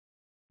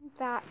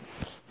that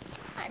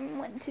I'm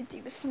going to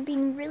do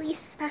something really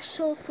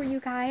special for you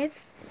guys.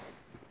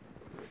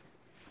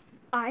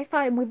 I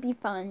thought it would be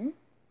fun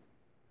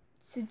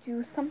to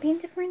do something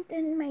different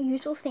than my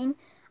usual thing.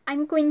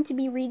 I'm going to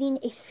be reading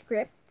a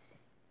script,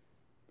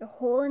 from the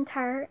whole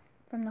entire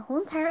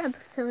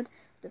episode,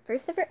 the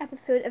first ever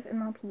episode of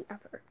MLP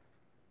ever.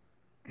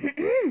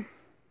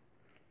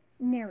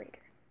 Narrator.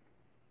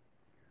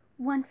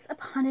 Once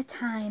upon a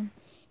time,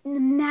 in the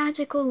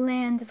magical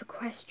land of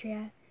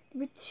Equestria,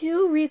 there were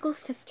two regal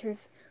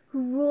sisters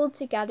who ruled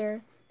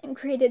together and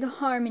created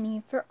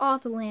harmony for all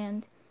the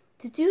land.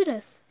 To do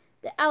this,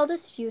 the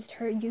eldest used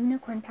her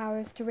unicorn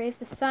powers to raise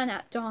the sun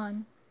at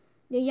dawn.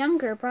 The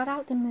younger brought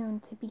out the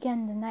moon to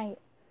begin the night.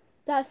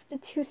 Thus, the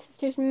two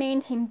sisters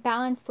maintained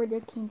balance for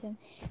their kingdom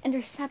and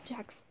their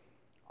subjects,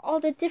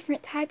 all the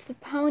different types of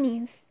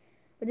ponies.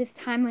 But as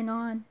time went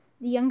on,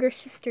 the younger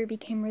sister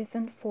became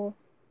resentful.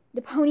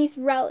 The ponies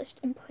relished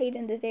and played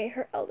in the day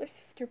her elder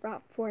sister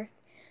brought forth,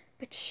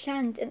 but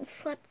shunned and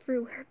slept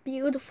through her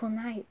beautiful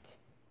night.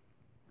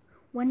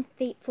 One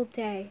fateful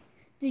day,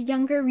 the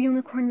younger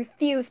unicorn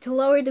refused to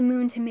lower the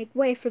moon to make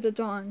way for the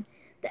dawn.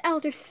 The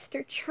elder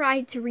sister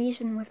tried to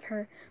reason with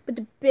her, but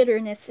the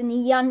bitterness in the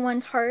young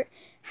one's heart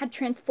had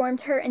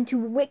transformed her into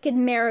wicked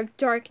mare of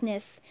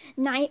darkness,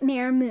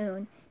 nightmare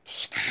moon.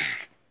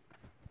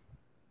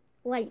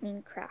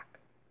 Lightning crack.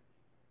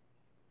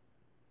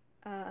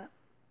 I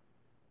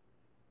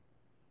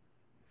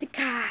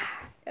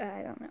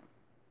don't know.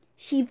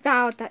 She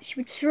vowed that she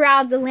would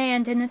shroud the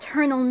land in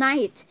eternal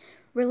night.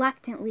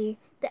 Reluctantly,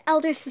 the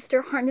elder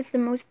sister harnessed the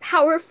most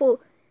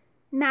powerful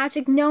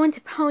magic known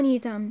to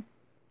ponydom,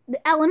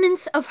 the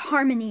elements of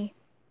harmony.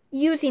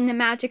 Using the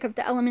magic of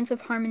the elements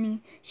of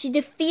harmony, she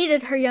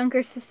defeated her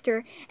younger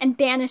sister and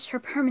banished her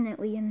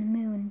permanently in the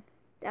moon.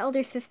 The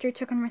elder sister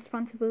took on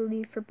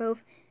responsibility for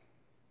both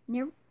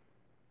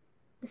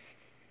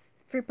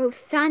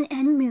sun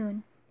and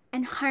moon,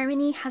 and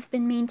harmony has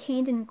been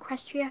maintained in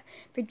Equestria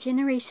for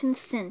generations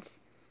since.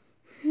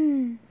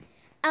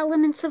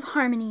 Elements of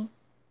harmony.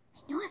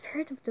 I know I've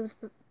heard of those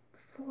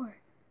before,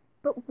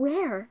 but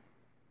where?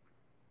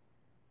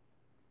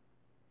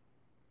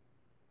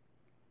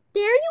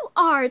 There you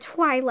are,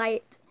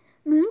 Twilight.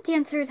 Moon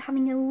Dancer is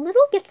having a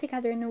little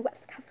get-together in the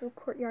West Castle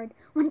courtyard.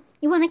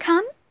 You want to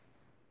come?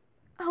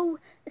 Oh,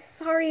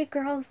 sorry,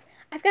 girls.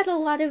 I've got a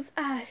lot of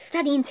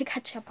studying to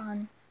catch up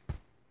on.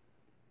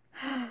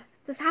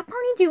 Does that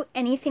pony do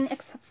anything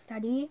except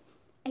study?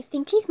 I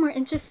think he's more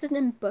interested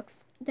in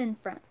books than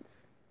friends.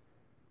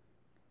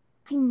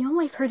 I know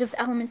I've heard of the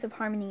elements of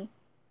harmony.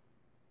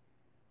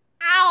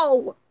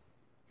 Ow!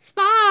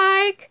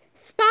 Spike!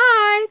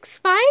 Spike!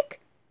 Spike!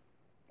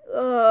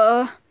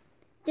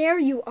 There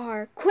you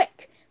are.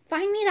 Quick!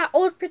 Find me that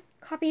old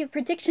copy of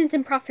Predictions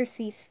and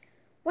Prophecies.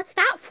 What's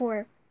that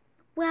for?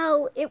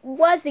 Well, it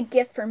was a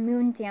gift for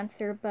Moon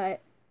Dancer, but...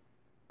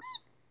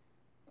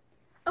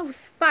 Oh,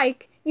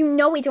 Spike, you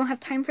know we don't have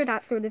time for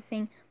that sort of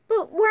thing.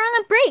 But we're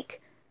on a break.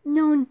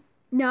 No.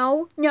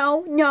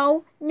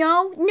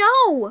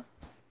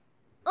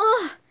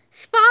 Ugh,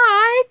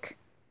 Spike!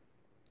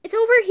 It's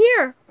over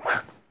here.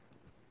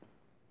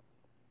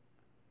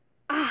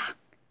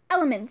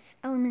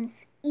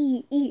 Elements.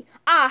 E.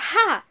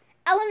 Aha!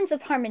 Elements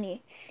of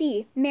harmony.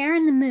 C. Mare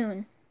and the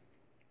moon.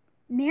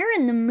 Mare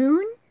and the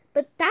moon?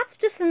 But that's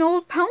just an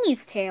old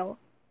pony's tale.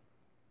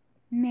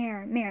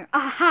 Mare.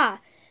 Aha!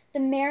 The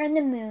Mare and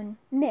the Moon,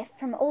 myth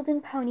from olden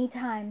pony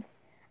times.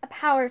 A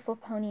powerful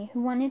pony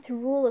who wanted to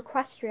rule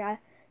Equestria,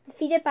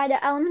 defeated by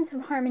the elements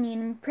of harmony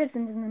and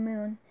imprisoned in the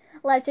moon.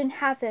 Legend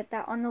has it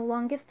that on the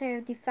longest day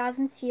of the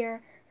 1000th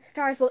year, the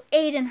stars will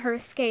aid in her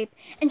escape,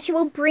 and she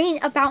will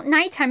bring about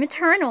nighttime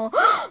eternal.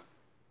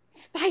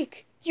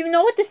 Spike, do you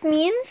know what this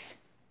means?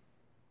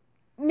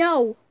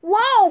 No.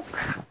 Whoa!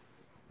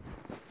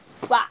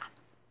 Bah.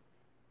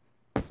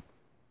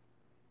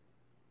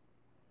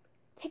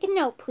 Take a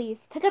note, please,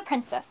 to the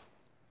princess.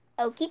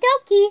 Okie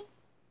dokie.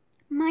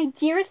 My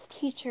dearest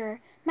teacher,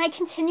 my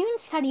continuing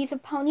studies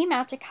of pony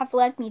magic have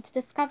led me to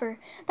discover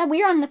that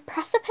we are on the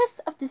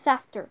precipice of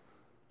disaster.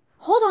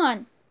 Hold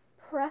on.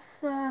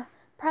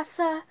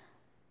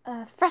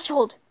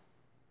 Threshold.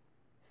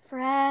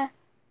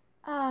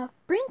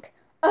 Brink?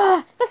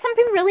 That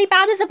something really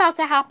bad is about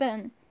to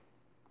happen.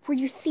 For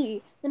you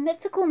see, the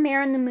mythical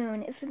Mare in the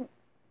Moon is in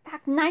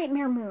fact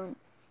Nightmare Moon,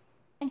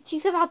 and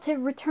she's about to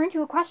return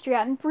to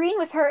Equestria and bring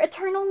with her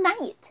eternal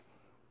night.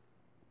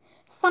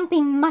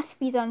 Something must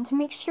be done to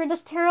make sure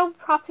this terrible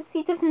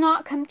prophecy does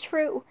not come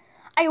true.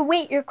 I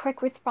await your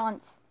quick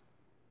response.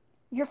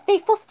 Your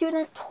faithful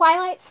student,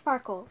 Twilight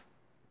Sparkle.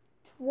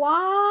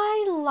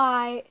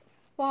 Twilight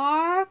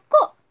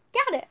Sparkle.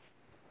 Got it.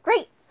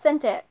 Great,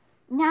 sent it.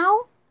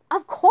 Now,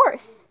 of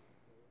course.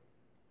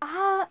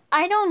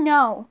 I don't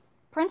know.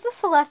 Princess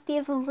Celestia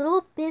is a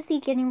little busy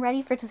getting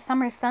ready for the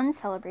summer sun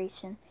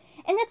celebration.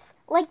 And it's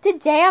like the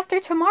day after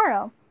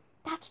tomorrow.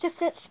 That's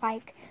just it,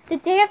 Spike. The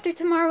day after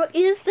tomorrow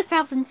is the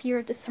 1000th year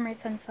of the summer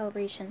sun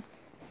celebration.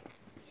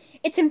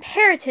 It's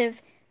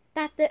imperative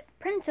that the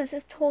princess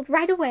is told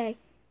right away.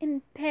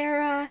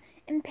 Impossible!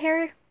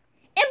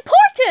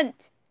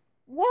 student!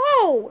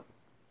 Whoa!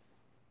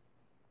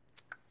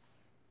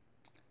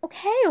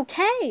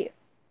 Okay.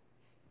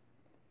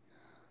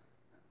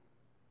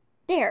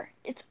 There,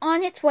 it's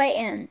on its way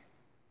in.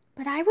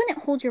 But I wouldn't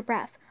hold your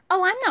breath.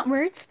 Oh, I'm not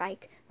worried,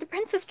 Spike. The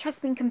princess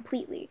trusts me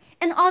completely.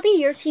 In all the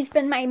years she's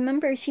been my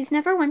member, she's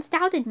never once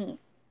doubted me.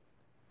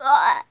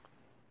 Ugh.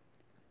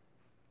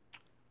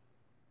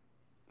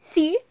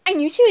 See, I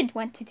knew she would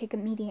want to take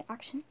immediate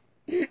action.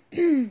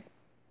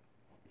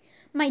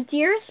 My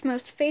dearest,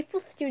 most faithful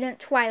student,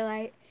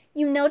 Twilight,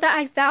 you know that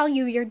I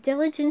value your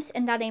diligence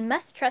and that I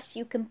must trust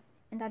you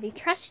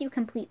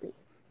completely.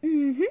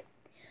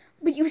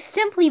 But you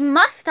simply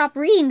must stop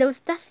reading those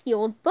dusty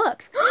old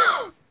books.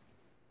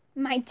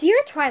 My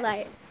dear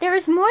Twilight, there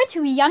is more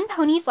to a young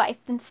pony's life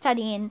than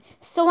studying,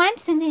 so I'm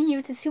sending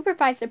you to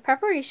supervise the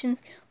preparations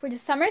for the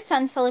Summer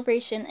Sun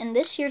celebration in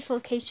this year's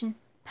location,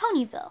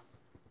 Ponyville.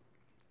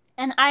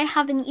 And I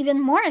have an even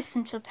more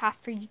essential task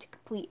for you to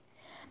complete.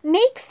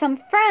 Make some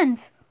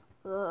friends.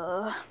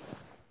 Ugh.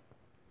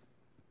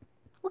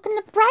 Look on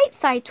the bright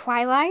side,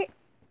 Twilight.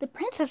 The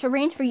princess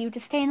arranged for you to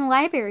stay in the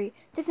library.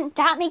 Doesn't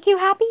that make you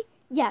happy?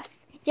 Yes,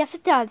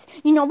 it does.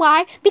 You know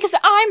why? Because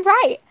I'm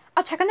right.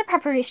 I'll check on the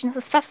preparations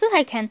as fast as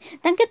I can,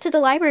 then get to the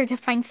library to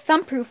find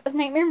some proof of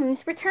Nightmare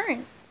Moon's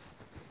return.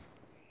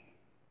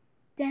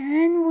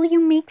 Then will you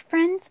make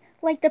friends,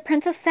 like the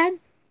princess said?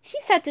 She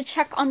said to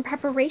check on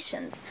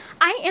preparations.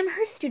 I am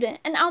her student,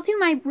 and I'll do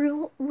my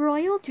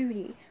royal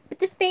duty. But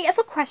the fate of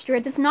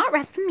Equestria does not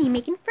rest on me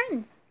making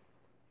friends.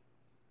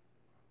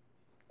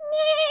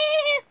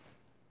 Nyeh.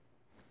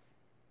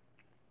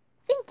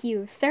 Thank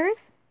you,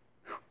 sirs.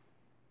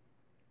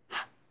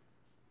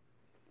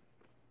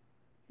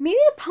 Maybe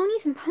the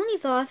ponies in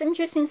Ponyville have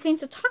interesting things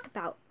to talk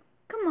about.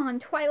 Come on,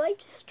 Twilight,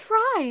 just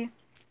try.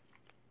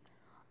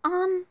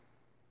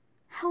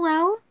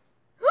 Hello?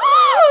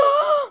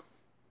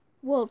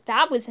 Well,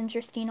 that was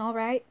interesting, all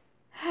right.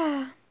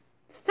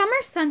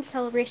 Summer Sun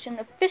Celebration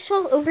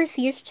Official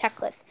Overseer's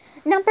Checklist.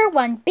 Number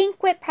 1,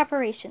 Banquet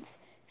Preparations.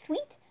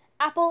 Sweet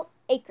Apple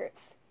Acres.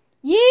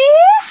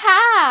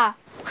 Yeehaw!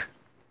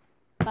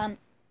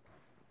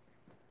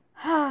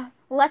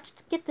 Let's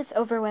get this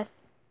over with.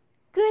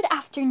 Good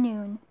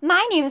afternoon.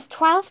 My name is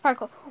Twilight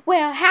Sparkle.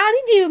 Well, howdy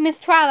do,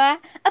 Miss Twilight.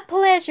 A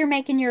pleasure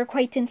making your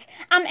acquaintance.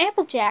 I'm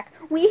Applejack.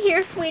 We here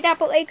at Sweet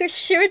Apple Acres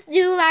sure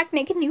do like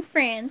making new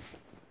friends.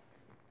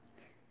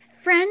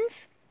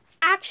 Friends?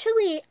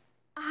 Actually,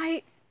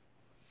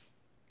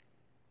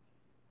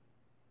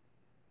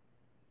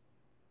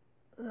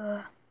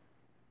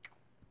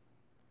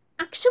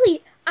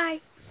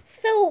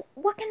 So,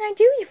 what can I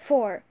do you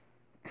for?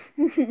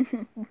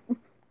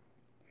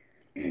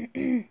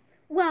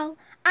 Well,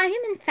 I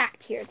am in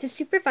fact here to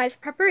supervise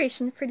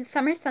preparations for the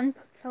Summer Sun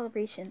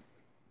celebration.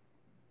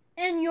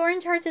 And you're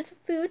in charge of the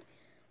food?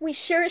 We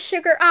sure as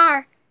sugar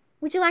are.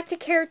 Would you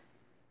care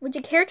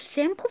to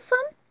sample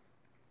some?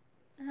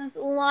 As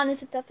long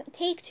as it doesn't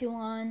take too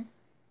long.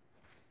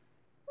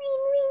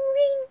 Ring, ring,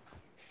 ring.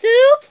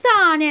 Soup's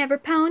on,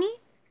 Everpony.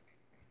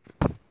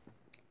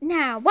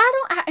 Now, why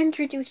don't I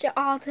introduce you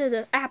all to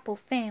the Apple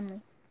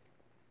family?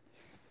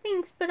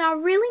 Thanks, but I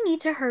really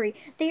need to hurry.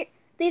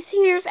 This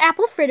here's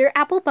apple fritter,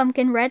 apple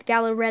pumpkin, red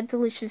gala, red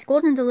delicious,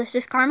 golden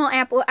delicious, caramel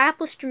apple,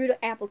 apple strudel,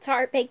 apple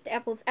tart, baked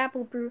apples,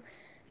 apple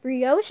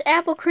brioche,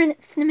 apple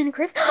cinnamon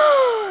crisp,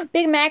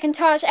 Big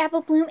Macintosh,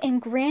 apple bloom, and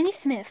Granny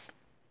Smith.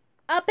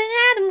 Up and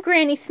at 'em,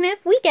 Granny Smith,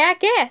 we got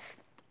guests.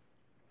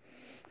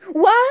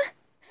 What?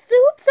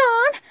 Soup's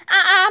on?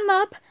 I'm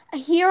up.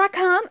 Here I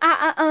come.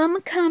 I'm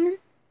coming.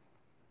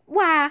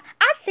 Why,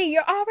 I'd say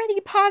you're already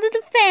part of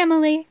the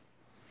family.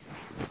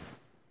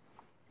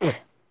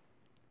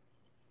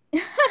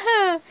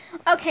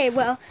 Okay,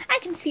 well, I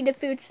can see the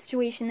food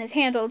situation is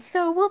handled,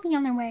 so we'll be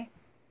on our way.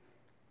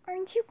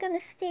 Aren't you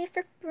gonna stay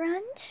for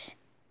brunch?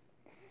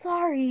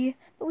 Sorry,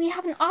 but we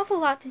have an awful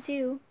lot to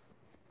do.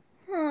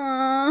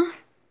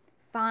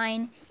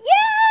 Fine.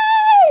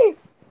 Yay!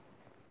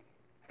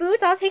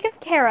 Food's all taken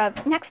care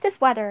of. Next is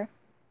weather.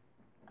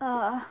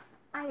 I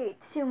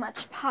ate too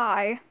much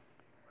pie.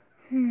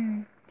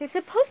 There's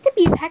supposed to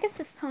be a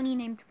Pegasus pony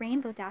named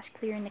Rainbow Dash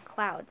clearing the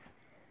clouds.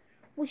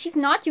 Well, she's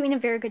not doing a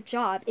very good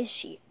job, is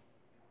she?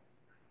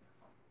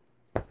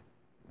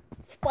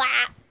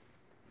 Splat!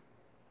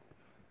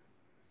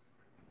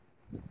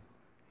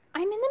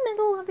 I'm in the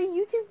middle of a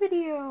YouTube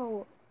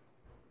video.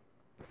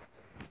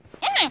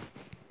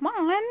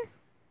 Mom!